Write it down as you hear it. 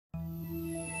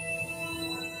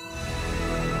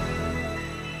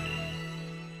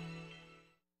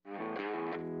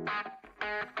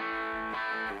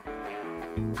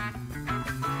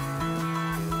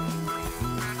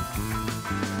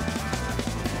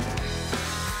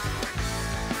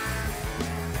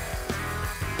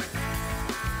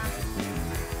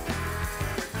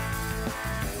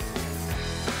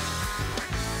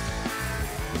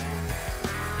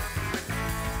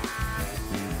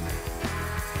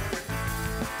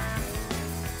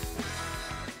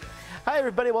Hi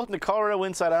everybody, welcome to Colorado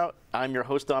Inside Out. I'm your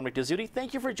host Dominic Dezzutti.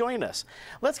 Thank you for joining us.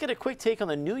 Let's get a quick take on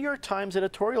the New York Times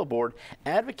editorial board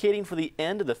advocating for the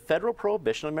end of the federal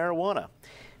prohibition on marijuana.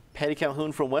 Patty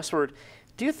Calhoun from Westward,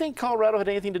 do you think Colorado had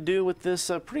anything to do with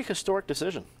this pretty historic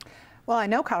decision? Well, I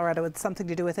know Colorado had something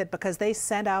to do with it because they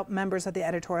sent out members of the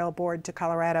editorial board to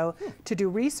Colorado to do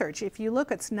research. If you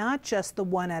look, it's not just the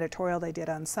one editorial they did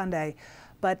on Sunday,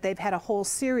 but they've had a whole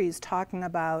series talking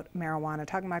about marijuana,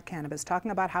 talking about cannabis,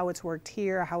 talking about how it's worked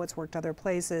here, how it's worked other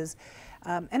places.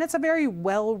 And it's a very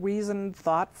well-reasoned,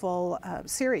 thoughtful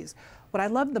series. What I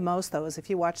love the most, though, is if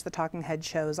you watch the talking head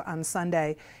shows on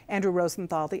Sunday, Andrew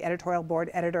Rosenthal, the editorial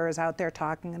board editor, is out there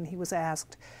talking, and he was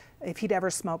asked if he'd ever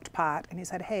smoked pot. And he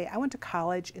said, hey, I went to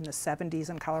college in the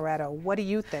 70s in Colorado. What do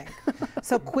you think?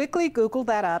 So quickly Googled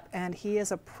that up, and he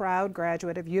is a proud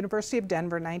graduate of University of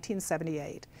Denver,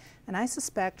 1978. And I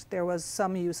suspect there was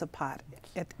some use of pot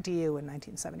at DU in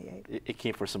 1978. It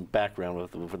came for some background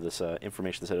for this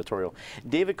information, this editorial.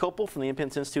 David Kopel from the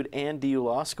Impens Institute and DU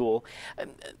Law School.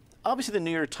 Obviously, the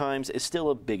New York Times is still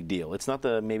a big deal. It's not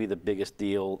maybe the biggest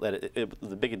deal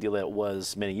the big deal that it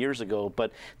was many years ago,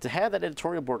 but to have that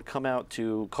editorial board come out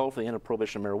to call for the end of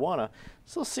prohibition of marijuana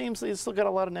still seems it's still got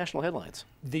a lot of national headlines.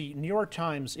 The New York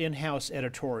Times in-house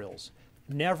editorials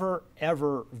never,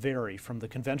 ever vary from the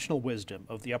conventional wisdom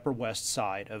of the Upper West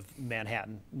Side of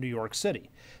Manhattan, New York City.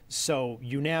 So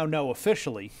you now know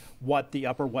officially what the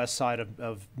Upper West Side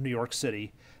of New York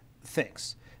City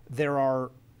thinks. There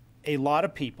are a lot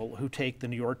of people who take the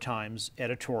New York Times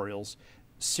editorials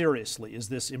seriously as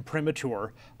this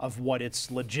imprimatur of what it's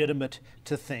legitimate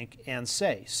to think and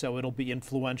say. So it'll be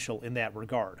influential in that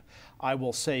regard. I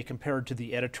will say, compared to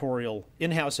the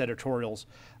in-house editorials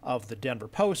of the Denver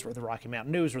Post or the Rocky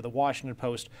Mountain News or the Washington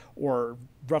Post or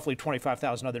roughly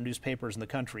 25,000 other newspapers in the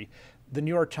country, the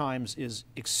New York Times is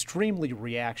extremely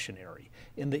reactionary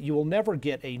in that you will never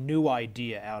get a new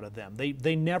idea out of them.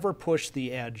 They never push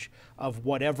the edge of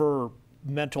whatever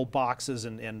mental boxes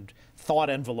and thought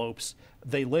envelopes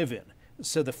they live in.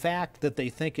 So the fact that they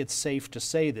think it's safe to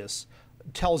say this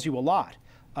tells you a lot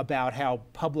about how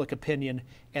public opinion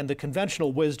and the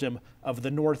conventional wisdom of the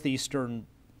Northeastern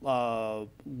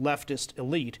leftist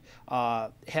elite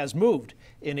has moved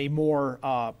in a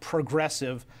more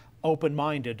progressive,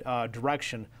 open-minded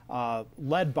direction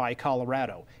led by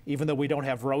Colorado. Even though we don't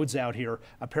have roads out here,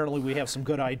 apparently we have some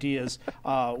good ideas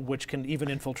which can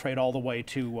even infiltrate all the way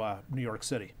to New York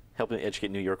City. Helping to educate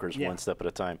New Yorkers one step at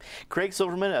a time. Craig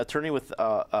Silverman, attorney with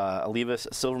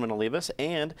Silverman Olivas,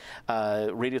 and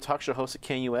radio talk show host at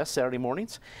KNUS Saturday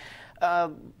mornings.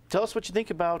 Tell us what you think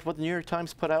about what the New York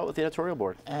Times put out with the editorial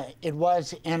board. It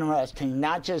was interesting,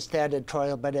 not just the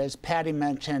editorial, but as Patty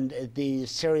mentioned, the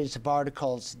series of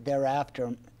articles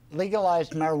thereafter.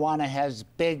 Legalized marijuana has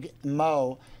big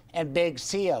MO and big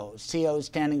CO, CO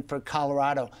standing for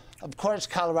Colorado. Of course,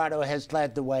 Colorado has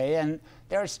led the way, and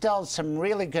there are still some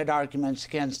really good arguments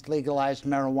against legalized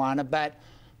marijuana, but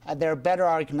there are better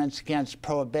arguments against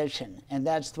prohibition, and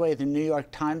that's the way the New York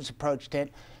Times approached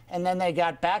it. And then they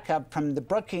got backup from the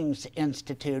Brookings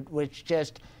Institute, which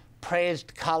just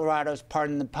praised Colorado's,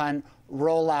 pardon the pun,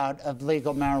 rollout of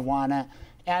legal marijuana.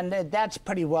 And that's a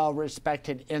pretty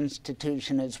well-respected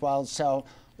institution as well. So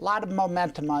a lot of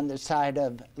momentum on the side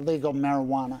of legal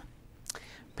marijuana.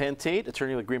 Penn Tate,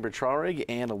 attorney with Greenberg R.A.G.A.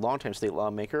 and a longtime state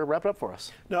lawmaker. Wrap it up for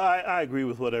us. No, I agree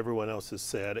with what everyone else has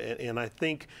said, and I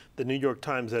think the New York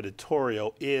Times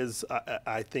editorial is,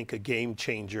 I think, a game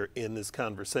changer in this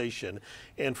conversation,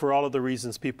 and for all of the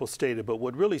reasons people stated. But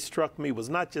what really struck me was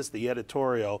not just the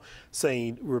editorial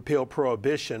saying repeal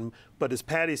prohibition, but as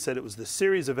Patty said, it was the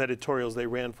series of editorials they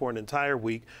ran for an entire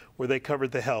week where they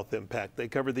covered the health impact, they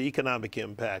covered the economic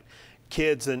impact,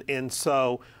 kids, and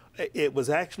so it was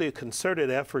actually a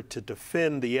concerted effort to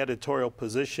defend the editorial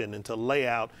position and to lay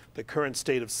out the current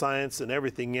state of science and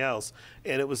everything else.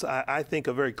 And it was, I think,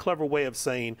 a very clever way of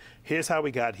saying, here's how we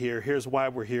got here, here's why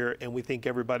we're here, and we think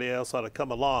everybody else ought to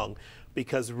come along.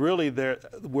 Because really,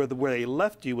 where they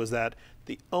left you was that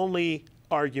the only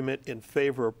argument in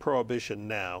favor of prohibition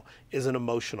now is an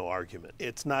emotional argument.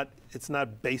 It's not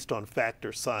based on fact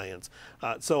or science.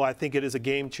 So I think it is a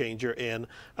game changer, and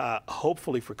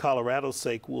hopefully for Colorado's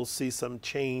sake, we'll see some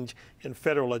change in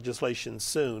federal legislation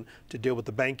soon to deal with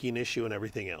the banking issue and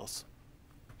everything else.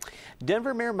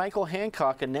 Denver Mayor Michael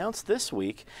Hancock announced this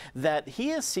week that he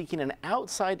is seeking an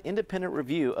outside independent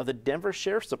review of the Denver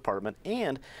Sheriff's Department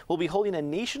and will be holding a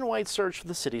nationwide search for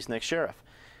the city's next sheriff.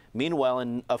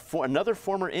 Meanwhile, another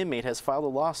former inmate has filed a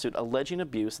lawsuit alleging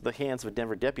abuse at the hands of a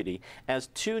Denver deputy as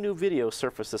 2 new videos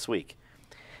surfaced this week.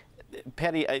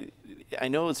 Patty, I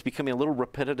know it's becoming a little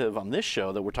repetitive on this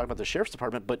show that we're talking about the Sheriff's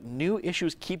Department, but new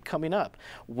issues keep coming up.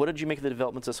 What did you make of the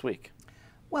developments this week?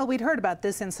 Well, we'd heard about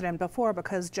this incident before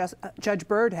because Judge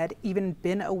Byrd had even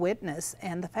been a witness,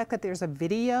 and the fact that there's a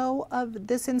video of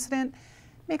this incident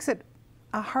makes it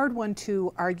a hard one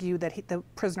to argue that the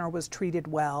prisoner was treated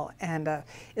well and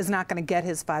is not going to get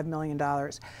his $5 million.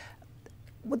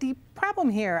 Well, the problem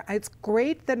here, it's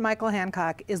great that Michael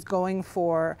Hancock is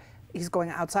he's going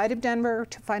outside of Denver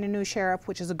to find a new sheriff,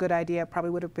 which is a good idea,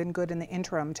 probably would have been good in the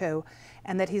interim too,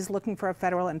 and that he's looking for a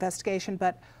federal investigation.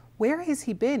 But where has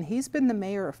he been? He's been the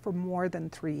mayor for more than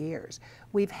 3 years.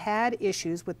 We've had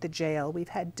issues with the jail. We've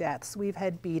had deaths. We've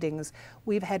had beatings.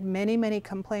 We've had many, many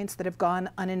complaints that have gone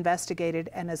uninvestigated.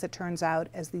 And as it turns out,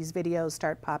 as these videos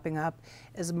start popping up,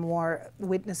 as more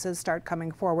witnesses start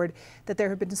coming forward, that there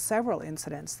have been several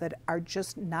incidents that are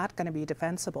just not going to be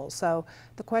defensible. So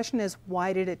the question is,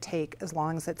 why did it take as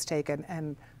long as it's taken?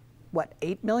 And what,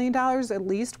 $8 million at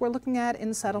least we're looking at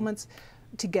in settlements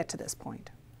to get to this point?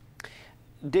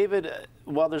 David,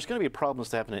 while there's going to be problems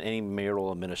to happen in any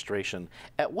mayoral administration,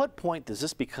 at what point does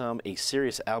this become a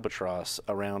serious albatross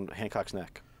around Hancock's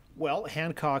neck? Well,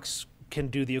 Hancock's can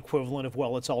do the equivalent of,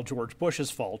 well, it's all George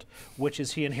Bush's fault, which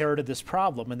is he inherited this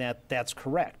problem, and that's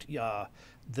correct.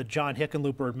 The John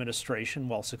Hickenlooper administration,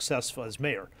 while successful as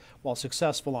mayor, while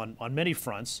successful on many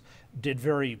fronts, did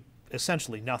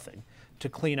essentially nothing to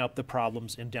clean up the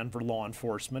problems in Denver law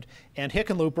enforcement. And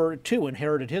Hickenlooper, too,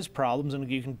 inherited his problems, and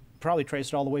you can probably trace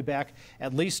it all the way back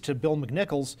at least to Bill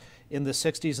McNichols in the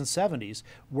 60s and 70s,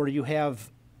 where you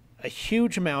have a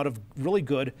huge amount of really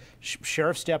good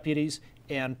sheriff's deputies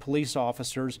and police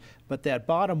officers, but that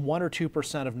bottom 1 or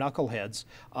 2% of knuckleheads,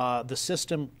 the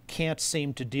system can't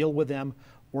seem to deal with them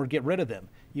or get rid of them.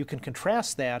 You can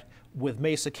contrast that with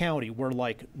Mesa County, where,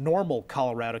 like normal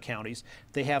Colorado counties,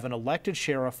 they have an elected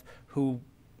sheriff who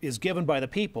is given by the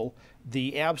people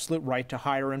the absolute right to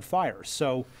hire and fire.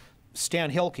 So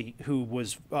Stan Hilke, who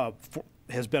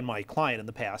has been my client in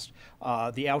the past,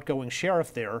 the outgoing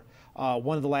sheriff there,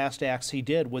 one of the last acts he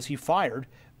did was he fired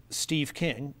Steve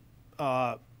King,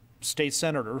 state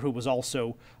senator, who was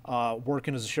also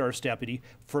working as a sheriff's deputy,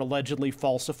 for allegedly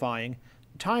falsifying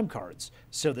time cards.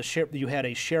 So you had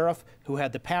a sheriff who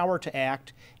had the power to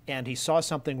act, and he saw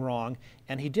something wrong,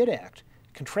 and he did act.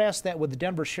 Contrast that with the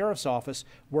Denver Sheriff's Office,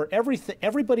 where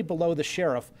everybody below the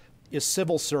sheriff is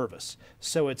civil service.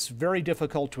 So it's very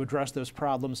difficult to address those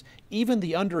problems. Even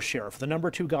the undersheriff, the number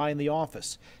 2 guy in the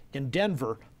office in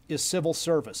Denver, is civil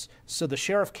service. So the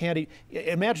sheriff can't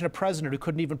imagine a president who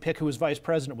couldn't even pick who his vice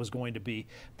president was going to be.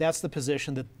 That's the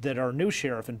position that our new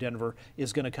sheriff in Denver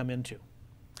is going to come into.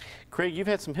 Craig, you've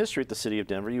had some history at the city of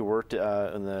Denver. You worked in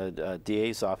the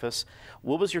DA's office.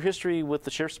 What was your history with the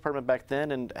Sheriff's Department back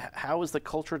then, and how is the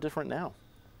culture different now?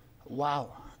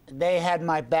 Wow. They had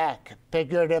my back,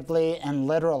 figuratively and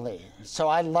literally. So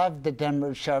I loved the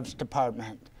Denver Sheriff's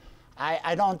Department.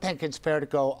 I don't think it's fair to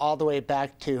go all the way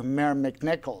back to Mayor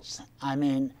McNichols. I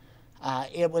mean,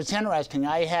 it was interesting.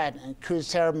 I had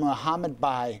Qusayr Muhammad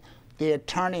Bai, the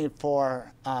attorney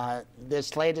for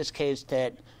this latest case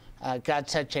that got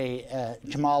such a,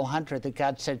 Jamal Hunter, that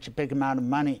got such a big amount of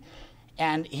money.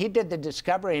 And he did the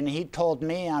discovery, and he told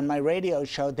me on my radio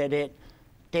show that it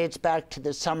dates back to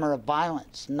the summer of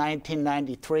violence,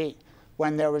 1993,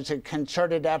 when there was a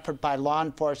concerted effort by law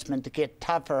enforcement to get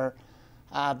tougher.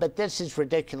 But this is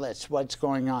ridiculous, what's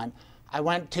going on. I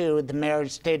went to the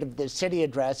mayor's State of the City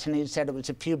address, and he said it was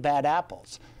a few bad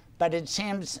apples. But it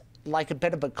seems like a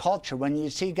bit of a culture when you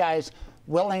see guys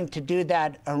willing to do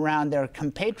that around their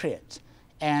compatriots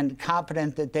and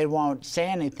confident that they won't say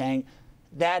anything.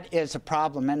 That is a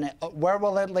problem. And where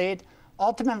will it lead?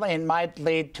 Ultimately, it might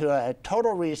lead to a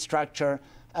total restructure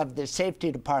of the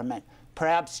safety department.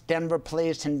 Perhaps Denver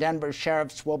police and Denver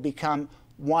sheriffs will become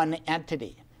one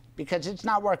entity, because it's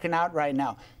not working out right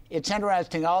now. It's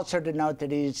interesting also to note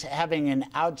that he's having an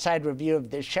outside review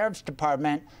of the sheriff's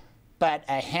department, but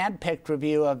a hand-picked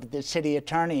review of the city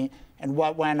attorney and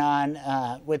what went on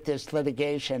with this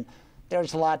litigation.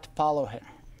 There's a lot to follow here.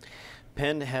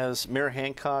 Penn, has Mayor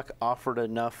Hancock offered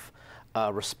enough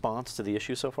response to the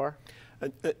issue so far?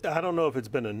 I don't know if it's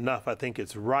been enough. I think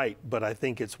it's right, but I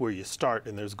think it's where you start,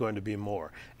 and there's going to be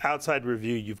more. Outside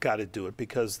review, you've got to do it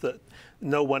because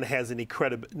no one has any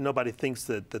credibility. Nobody thinks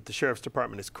that the Sheriff's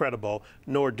Department is credible,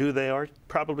 nor do they, or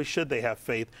probably should they have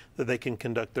faith that they can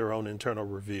conduct their own internal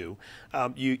review.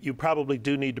 You probably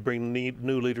do need to bring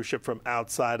new leadership from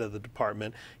outside of the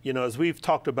department. You know, as we've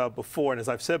talked about before, and as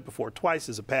I've said before, twice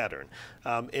is a pattern.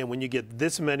 And when you get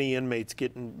this many inmates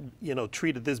getting,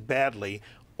 treated this badly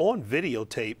on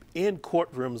videotape in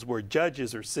courtrooms where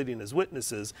judges are sitting as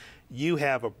witnesses, you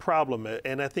have a problem.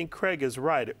 And I think Craig is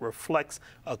right. It reflects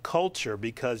a culture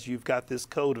because you've got this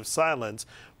code of silence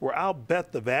where I'll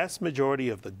bet the vast majority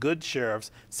of the good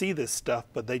sheriffs see this stuff,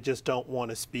 but they just don't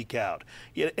want to speak out.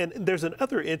 And there's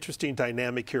another interesting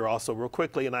dynamic here also, real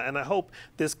quickly, and I hope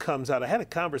this comes out. I had a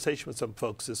conversation with some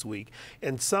folks this week,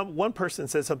 and one person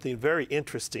said something very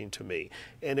interesting to me,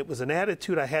 and it was an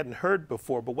attitude I hadn't heard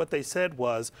before, but what they said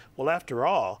was, well, after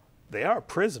all, they are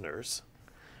prisoners,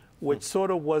 which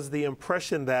sort of was the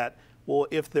impression that, well,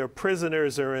 if they're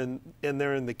prisoners and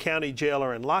they're in the county jail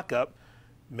or in lockup,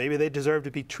 maybe they deserve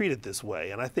to be treated this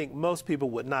way. And I think most people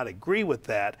would not agree with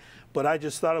that, but I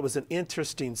just thought it was an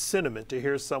interesting sentiment to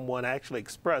hear someone actually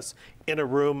express in a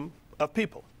room of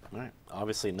people. All right.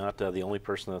 Obviously not the only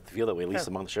person that feel that way, at least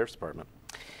among the Sheriff's Department.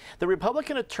 The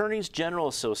Republican Attorneys General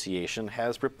Association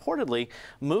has reportedly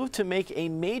moved to make a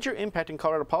major impact in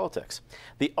Colorado politics.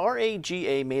 The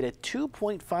R.A.G.A. made a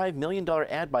 $2.5 million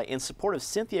ad buy in support of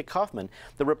Cynthia Coffman,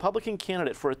 the Republican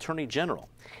candidate for Attorney General,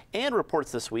 and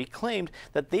reports this week claimed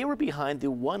that they were behind the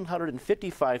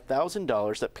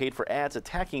 $155,000 that paid for ads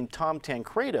attacking Tom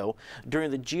Tancredo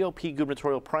during the GOP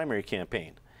gubernatorial primary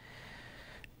campaign.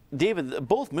 David,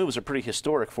 both moves are pretty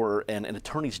historic for an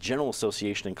Attorneys General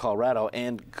Association in Colorado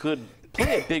and could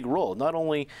play a big role. Not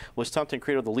only was Tom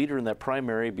Tancredo the leader in that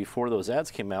primary before those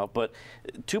ads came out, but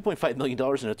 $2.5 million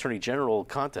in Attorney General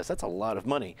contest, that's a lot of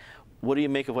money. What do you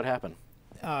make of what happened?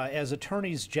 As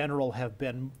attorneys general have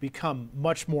become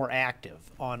much more active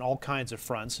on all kinds of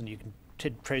fronts, and you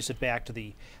can trace it back to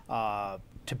the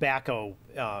tobacco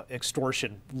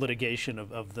extortion litigation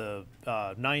of the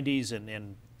 90s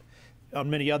and on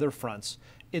many other fronts,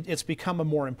 it's become a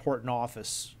more important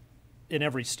office in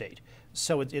every state.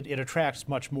 So it attracts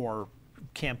much more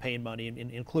campaign money,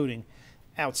 including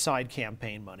outside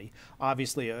campaign money.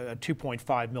 Obviously, a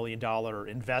 $2.5 million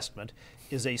investment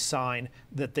is a sign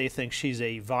that they think she's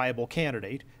a viable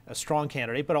candidate, a strong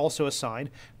candidate, but also a sign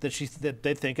that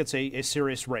they think it's a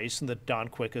serious race and that Don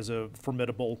Quick is a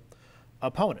formidable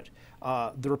opponent.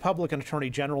 The Republican Attorney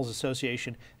Generals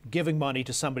Association giving money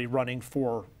to somebody running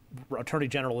for Attorney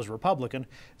General as a Republican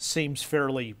seems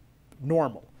fairly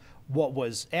normal. What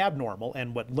was abnormal,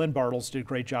 and what Lynn Bartles did a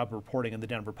great job of reporting in the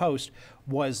Denver Post,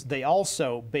 was they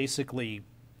also basically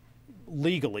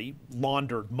legally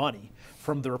laundered money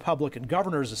from the Republican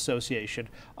Governors Association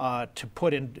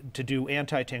to do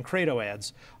anti-Tancredo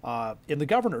ads in the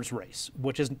governor's race,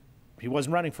 which is he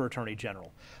wasn't running for Attorney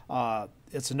General.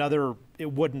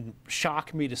 It wouldn't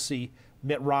shock me to see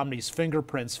Mitt Romney's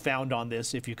fingerprints found on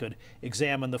this if you could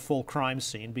examine the full crime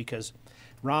scene, because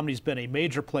Romney's been a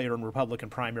major player in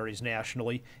Republican primaries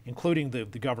nationally, including the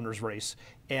governor's race,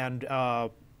 and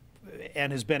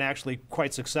has been actually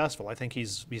quite successful. I think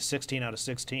he's 16 out of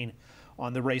 16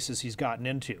 on the races he's gotten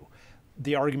into.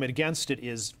 The argument against it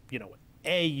is,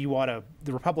 the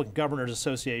Republican Governors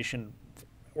Association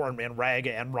and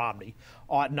R.A.G.A. and Romney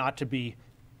ought not to be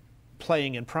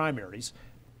playing in primaries.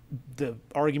 The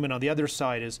argument on the other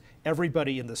side is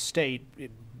everybody in the state,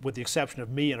 with the exception of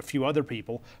me and a few other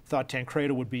people, thought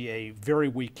Tancredo would be a very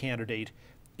weak candidate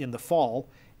in the fall.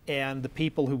 And the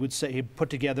people who would say put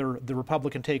together the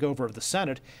Republican takeover of the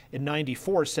Senate in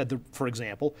 '94 said, for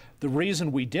example, the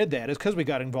reason we did that is because we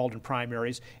got involved in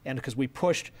primaries and because we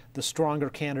pushed the stronger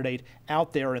candidate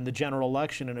out there in the general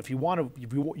election. And if you want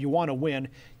to win,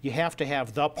 you have to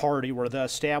have the party or the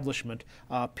establishment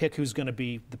pick who's going to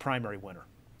be the primary winner.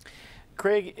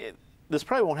 Craig, this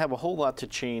probably won't have a whole lot to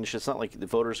change. It's not like the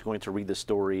voters are going to read the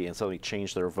story and suddenly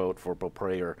change their vote for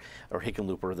Beaupre or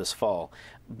Hickenlooper this fall.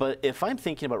 But if I'm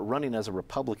thinking about running as a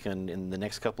Republican in the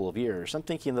next couple of years, I'm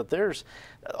thinking that there's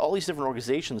all these different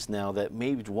organizations now that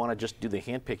maybe want to just do the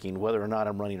handpicking whether or not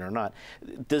I'm running or not.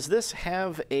 Does this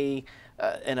have an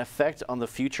effect on the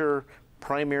future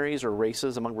primaries or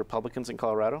races among Republicans in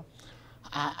Colorado?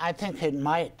 I think it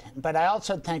might, but I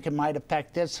also think it might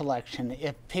affect this election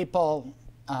if people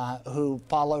who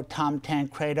follow Tom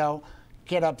Tancredo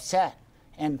get upset.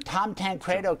 And Tom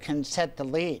Tancredo can set the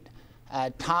lead.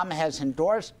 Tom has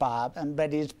endorsed Bob,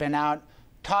 but he's been out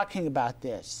talking about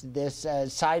this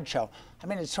sideshow. I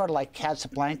mean, it's sort of like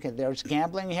Casablanca. There's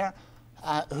gambling here.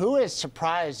 Who is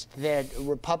surprised that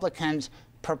Republicans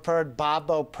preferred Bob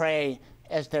O'Prey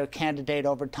as their candidate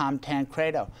over Tom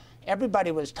Tancredo?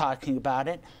 Everybody was talking about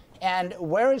it. And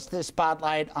where is the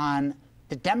spotlight on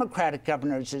the Democratic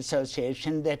Governors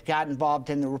Association that got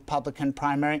involved in the Republican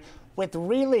primary with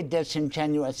really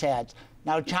disingenuous ads?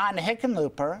 Now, John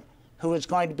Hickenlooper, who was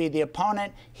going to be the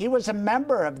opponent, he was a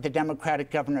member of the Democratic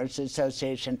Governors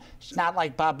Association. It's not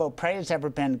like Bob O'Prey has ever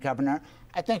been governor.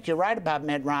 I think you're right about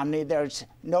Mitt Romney. There's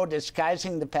no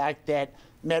disguising the fact that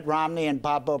Mitt Romney and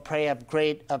Bob O'Prey have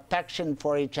great affection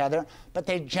for each other, but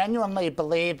they genuinely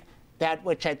believe that,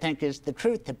 which I think is the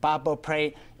truth, that Bob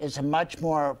O'Prey is a much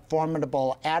more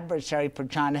formidable adversary for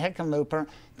John Hickenlooper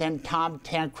than Tom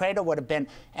Tancredo would have been.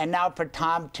 And now for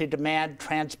Tom to demand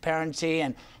transparency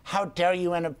and how dare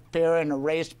you interfere in a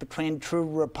race between true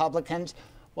Republicans?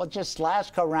 Well, just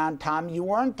last go round, Tom, you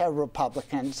weren't a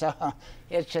Republican, so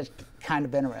it's just kind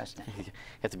of interesting. You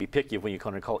have to be picky when you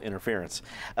call it interference.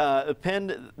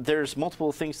 Penn, there's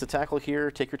multiple things to tackle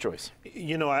here. Take your choice.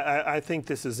 You know, I think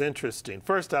this is interesting.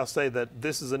 First, I'll say that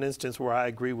this is an instance where I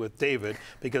agree with David,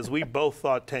 because we both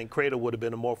thought Tancredo would have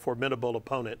been a more formidable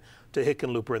opponent to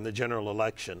Hickenlooper in the general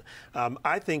election.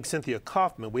 I think Cynthia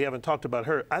Coffman, we haven't talked about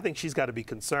her, I think she's got to be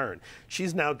concerned.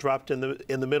 She's now dropped in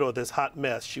the middle of this hot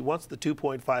mess. She wants the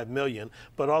 $2.5 million,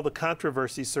 but all the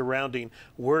controversy surrounding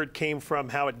where it came from,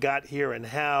 how it got here, and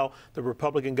how the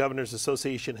Republican Governors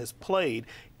Association has played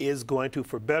is going to,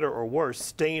 for better or worse,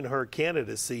 stain her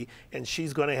candidacy, and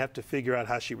she's going to have to figure out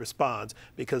how she responds,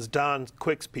 because Don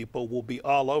Quick's people will be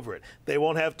all over it. They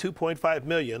won't have $2.5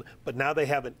 million, but now they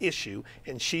have an issue,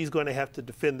 and she's going to have to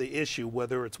defend the issue,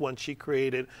 whether it's one she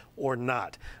created or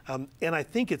not. And I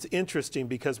think it's interesting,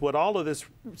 because what all of this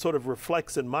sort of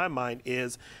reflects in my mind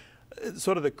is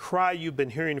sort of the cry you've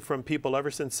been hearing from people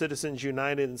ever since Citizens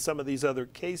United and some of these other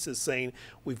cases, saying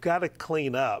we've got to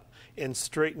clean up and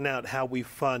straighten out how we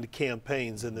fund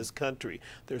campaigns in this country.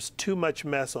 There's too much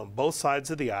mess on both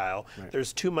sides of the aisle. Right.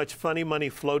 There's too much funny money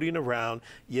floating around.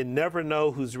 You never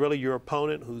know who's really your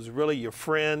opponent, who's really your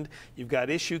friend. You've got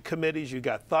issue committees, you've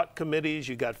got thought committees,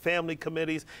 you've got family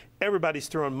committees. Everybody's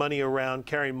throwing money around,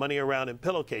 carrying money around in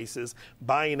pillowcases,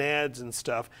 buying ads and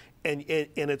stuff. And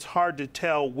it's hard to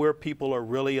tell where people are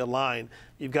really aligned.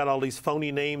 You've got all these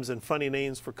phony names and funny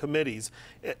names for committees.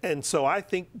 And so I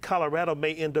think Colorado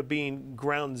may end up being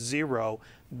ground zero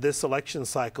this election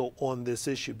cycle on this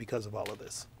issue because of all of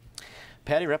this.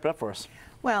 Patty, wrap it up for us.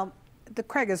 Well,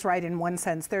 Craig is right in one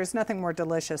sense. There's nothing more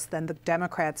delicious than the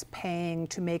Democrats paying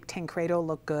to make Tancredo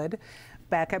look good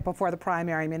before the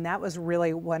primary. I mean, that was really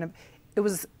it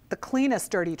was the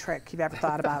cleanest dirty trick you've ever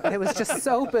thought about. It was just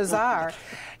so bizarre.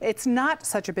 It's not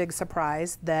such a big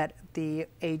surprise that the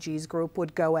AG's group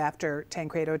would go after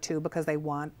Tancredo too, because they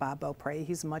want Bob O'Prey.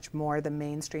 He's much more the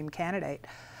mainstream candidate.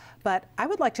 But I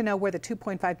would like to know where the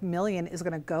 $2.5 million is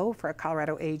going to go for a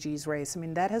Colorado AG's race. I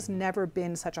mean, that has never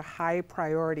been such a high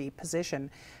priority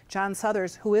position. John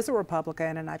Suthers, who is a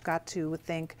Republican, and I've got to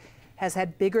think has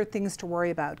had bigger things to worry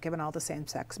about, given all the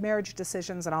same-sex marriage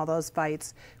decisions and all those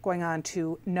fights going on,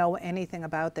 to know anything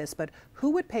about this. But who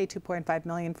would pay $2.5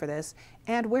 million for this?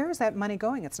 And where is that money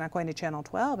going? It's not going to Channel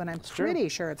 12, and I'm pretty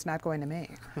sure it's not going to me.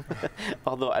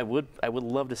 Although I would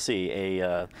love to see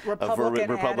a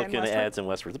Republican ads in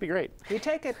Westford. It'd be great. You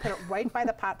take it, put it right by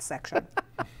the pot section.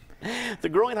 The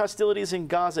growing hostilities in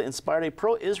Gaza inspired a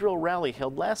pro-Israel rally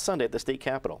held last Sunday at the state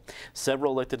capitol.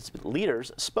 Several elected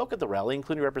leaders spoke at the rally,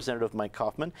 including Representative Mike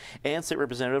Kaufman and State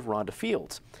Representative Rhonda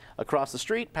Fields. Across the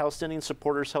street, Palestinian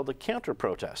supporters held a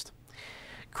counter-protest.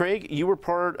 Craig, you were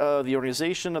part of the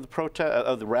organization of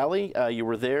the rally. You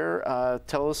were there.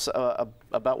 Tell us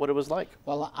about what it was like.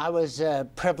 Well, I was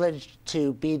privileged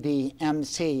to be the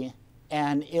MC,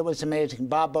 and it was amazing.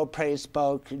 Bob O'Prey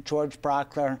spoke, George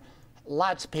Brockler,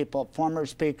 lots of people, former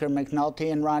Speaker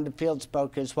McNulty and Rhonda Fields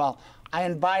spoke as well. I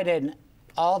invited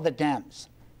all the Dems,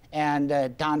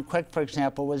 and Don Quick, for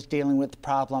example, was dealing with the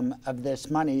problem of this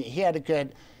money. He had a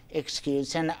good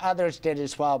excuse, and others did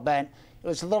as well, but it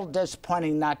was a little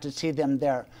disappointing not to see them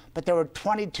there. But there were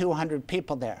 2,200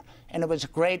 people there, and it was a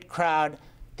great crowd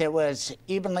that was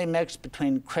evenly mixed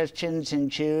between Christians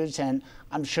and Jews, and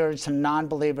I'm sure some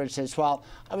non-believers as well.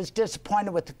 I was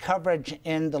disappointed with the coverage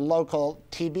in the local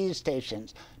TV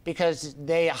stations, because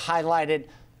they highlighted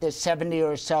the 70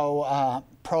 or so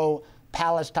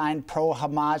pro-Palestine,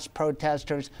 pro-Hamas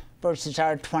protesters versus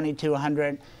our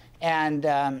 2,200. And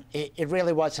it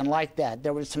really wasn't like that.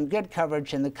 There was some good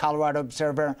coverage in the Colorado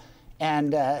Observer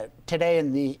and today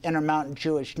in the Intermountain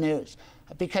Jewish News,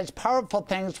 because powerful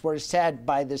things were said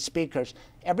by the speakers.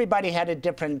 Everybody had a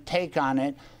different take on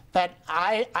it, but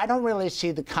I don't really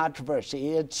see the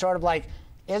controversy. It's sort of like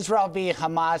Israel v.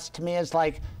 Hamas, to me, is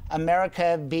like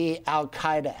America v.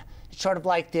 Al-Qaeda. It's sort of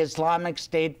like the Islamic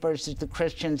State versus the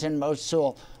Christians in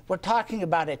Mosul. We're talking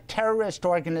about a terrorist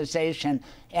organization,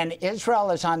 and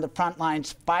Israel is on the front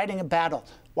lines fighting a battle.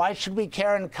 Why should we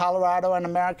care in Colorado and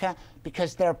America?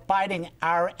 Because they're fighting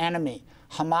our enemy.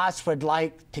 Hamas would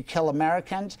like to kill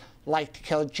Americans, like to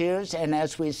kill Jews, and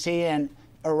as we see in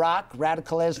Iraq,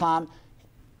 radical Islam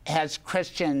has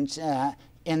Christians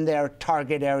in their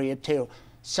target area too.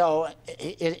 So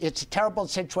it's a terrible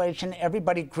situation.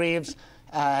 Everybody grieves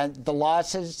the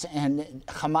losses, and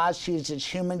Hamas uses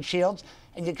human shields.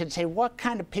 And you could say, what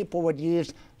kind of people would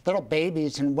use little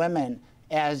babies and women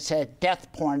as death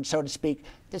porn, so to speak?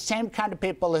 The same kind of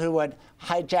people who would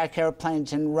hijack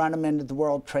airplanes and run them into the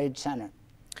World Trade Center.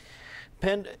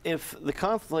 Penn, if the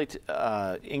conflict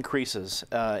increases,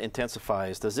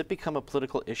 intensifies, does it become a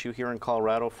political issue here in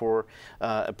Colorado for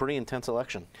a pretty intense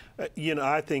election? You know,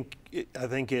 I think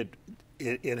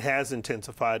it has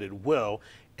intensified. It will.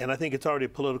 And I think it's already a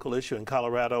political issue in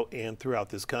Colorado and throughout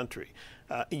this country.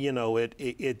 You know,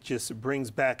 it just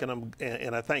brings back,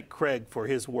 and I thank Craig for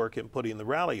his work in putting the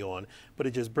rally on, but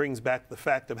it just brings back the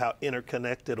fact of how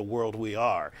interconnected a world we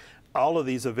are. All of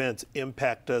these events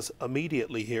impact us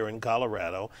immediately here in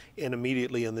Colorado and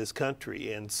immediately in this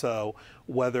country. And so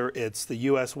whether it's the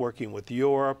U.S. working with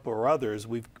Europe or others,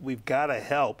 we've got to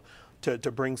help to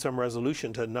bring some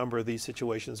resolution to a number of these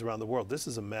situations around the world. This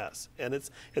is a mess, and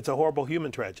it's a horrible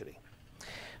human tragedy.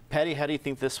 Patty, how do you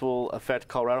think this will affect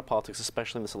Colorado politics,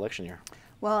 especially in this election year?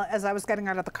 Well, as I was getting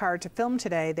out of the car to film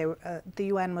today, the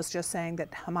UN was just saying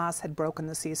that Hamas had broken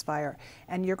the ceasefire,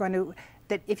 and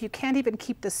that if you can't even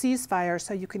keep the ceasefire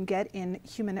so you can get in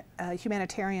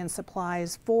humanitarian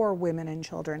supplies for women and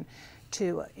children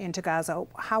into Gaza,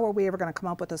 how are we ever going to come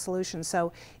up with a solution?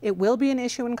 So it will be an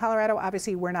issue in Colorado.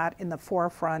 Obviously, we're not in the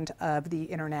forefront of the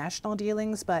international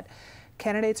dealings, but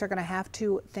candidates are going to have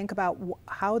to think about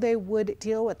how they would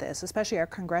deal with this, especially our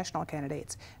congressional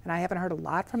candidates. And I haven't heard a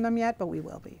lot from them yet, but we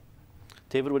will be.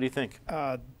 David, what do you think?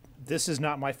 This is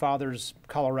not my father's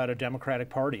Colorado Democratic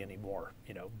Party anymore.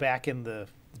 You know, back in the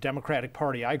Democratic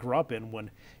Party I grew up in, when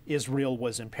Israel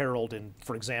was imperiled, and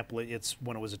for example, it's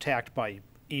when it was attacked by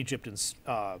Egypt and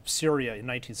Syria in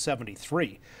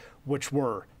 1973, which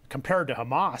were, compared to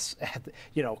Hamas,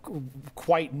 you know,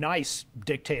 quite nice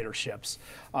dictatorships.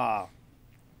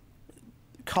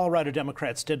 Colorado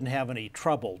Democrats didn't have any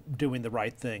trouble doing the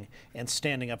right thing and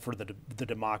standing up for the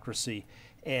democracy.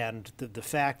 And the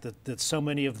fact that so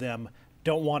many of them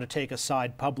don't want to take a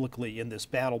side publicly in this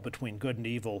battle between good and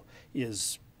evil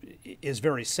is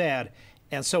very sad.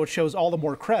 And so it shows all the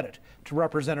more credit to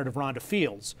Representative Rhonda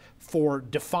Fields for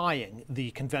defying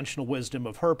the conventional wisdom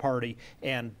of her party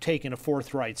and taking a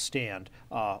forthright stand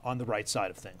on the right side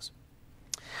of things.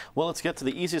 Well, let's get to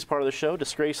the easiest part of the show,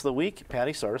 Disgrace of the Week.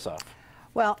 Patty, start us off.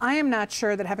 Well, I am not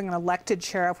sure that having an elected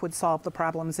sheriff would solve the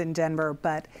problems in Denver,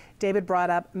 but David brought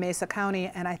up Mesa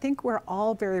County, and I think we're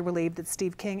all very relieved that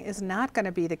Steve King is not going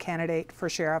to be the candidate for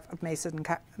sheriff of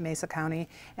Mesa County,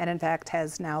 and in fact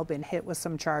has now been hit with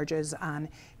some charges on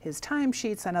his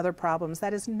timesheets and other problems.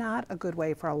 That is not a good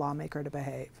way for a lawmaker to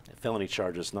behave. Felony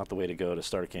charges, not the way to go to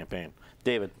start a campaign.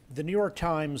 David. The New York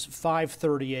Times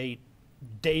 538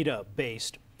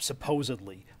 data-based,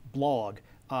 supposedly, blog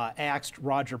axed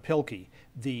Roger Pilkey,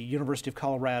 the University of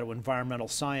Colorado environmental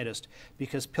scientist,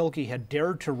 because Pilkey had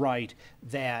dared to write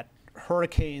that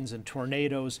hurricanes and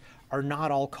tornadoes are not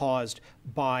all caused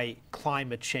by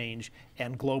climate change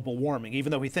and global warming. Even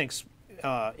though he thinks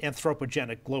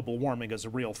anthropogenic global warming is a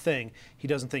real thing, he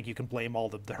doesn't think you can blame all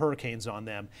the hurricanes on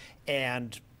them.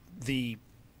 And the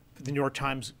New York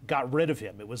Times got rid of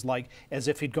him. It was like as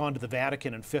if he'd gone to the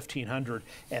Vatican in 1500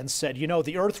 and said, you know,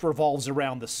 the earth revolves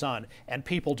around the sun, and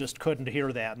people just couldn't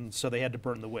hear that, and so they had to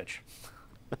burn the witch.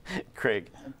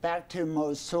 Craig. Back to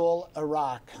Mosul,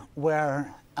 Iraq,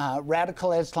 where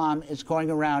radical Islam is going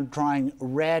around drawing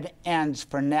red ends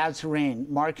for Nazarene,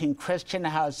 marking Christian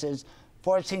houses,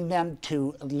 forcing them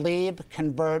to leave,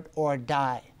 convert, or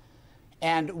die.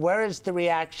 And where is the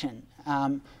reaction?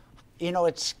 You know,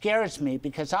 it scares me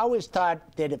because I always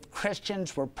thought that if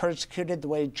Christians were persecuted the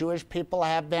way Jewish people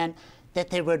have been,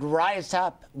 that they would rise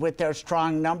up with their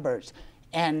strong numbers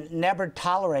and never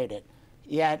tolerate it.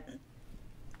 Yet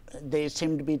they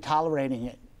seem to be tolerating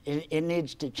it. It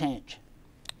needs to change.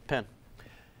 Penn.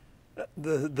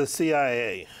 The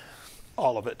CIA,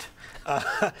 all of it.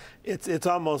 It's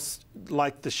almost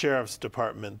like the sheriff's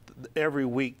department. Every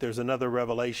week there's another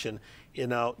revelation. You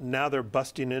know, now they're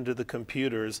busting into the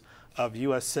computers of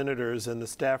U.S. senators and the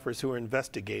staffers who are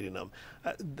investigating them.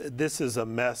 This is a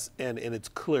mess, and it's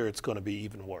clear it's going to be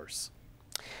even worse.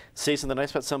 Say something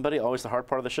nice about somebody, always the hard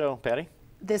part of the show. Patty?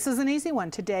 This is an easy one.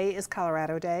 Today is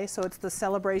Colorado Day, so it's the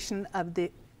celebration of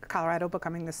the Colorado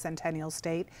becoming the centennial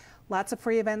state. Lots of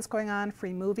free events going on,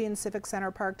 free movie in Civic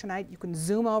Center Park tonight. You can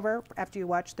zoom over after you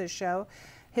watch this show.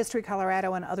 History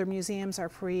Colorado and other museums are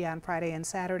free on Friday and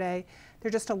Saturday. There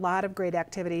are just a lot of great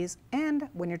activities. And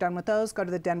when you're done with those, go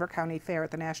to the Denver County Fair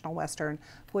at the National Western,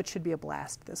 which should be a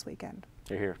blast this weekend.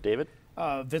 You're here. David?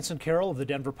 Vincent Carroll of the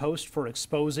Denver Post for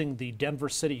exposing the Denver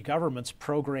city government's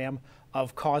program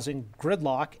of causing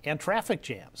gridlock and traffic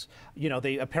jams. You know,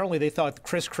 they thought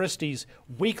Chris Christie's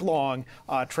week-long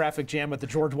traffic jam at the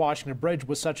George Washington Bridge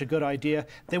was such a good idea.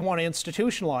 They want to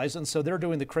institutionalize, and so they're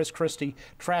doing the Chris Christie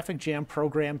traffic jam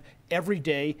program every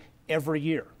day, every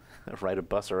year. Ride a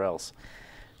bus or else.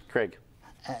 Craig?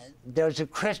 There's a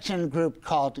Christian group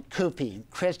called CUPI,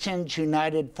 Christians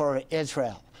United for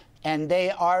Israel. And they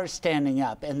are standing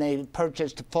up, and they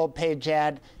purchased a full-page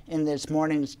ad in this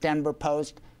morning's Denver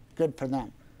Post. Good for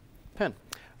them. Penn.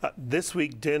 This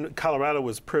week, Colorado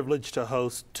was privileged to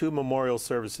host 2 memorial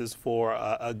services for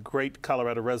a great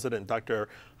Colorado resident, Dr.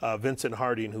 Vincent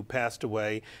Harding, who passed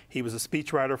away. He was a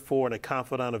speechwriter for and a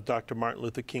confidant of Dr. Martin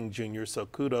Luther King Jr., so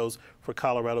kudos for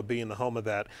Colorado being the home of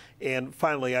that. And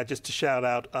finally, just to shout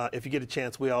out, if you get a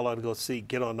chance, we all ought to go see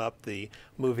Get On Up, the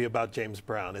movie about James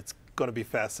Brown. It's going to be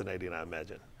fascinating, I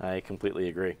imagine. I completely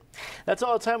agree. That's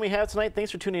all the time we have tonight.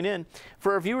 Thanks for tuning in.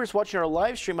 For our viewers watching our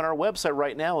live stream on our website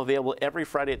right now, available every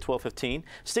Friday at 12:15,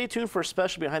 stay tuned for a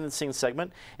special behind-the-scenes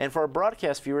segment. And for our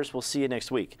broadcast viewers, we'll see you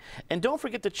next week. And don't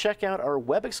forget to check out our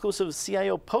web-exclusive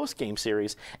CIO post-game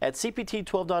series at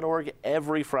cpt12.org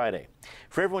every Friday.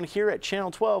 For everyone here at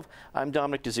Channel 12, I'm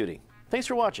Dominic Dezzutti. Thanks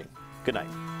for watching. Good night.